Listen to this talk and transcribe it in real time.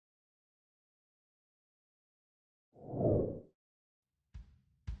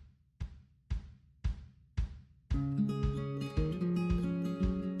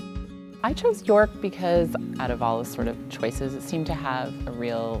I chose York because out of all the sort of choices, it seemed to have a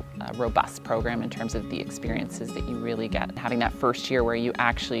real robust program in terms of the experiences that you really get. Having that first year where you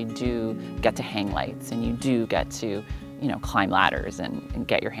actually do get to hang lights and you do get to, climb ladders and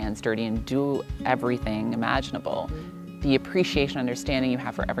get your hands dirty and do everything imaginable. The appreciation, understanding you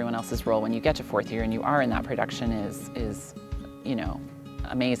have for everyone else's role when you get to fourth year and you are in that production is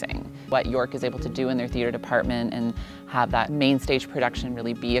amazing. What York is able to do in their theater department and have that main stage production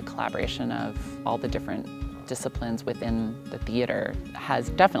really be a collaboration of all the different disciplines within the theater has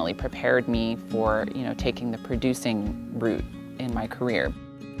definitely prepared me for, taking the producing route in my career.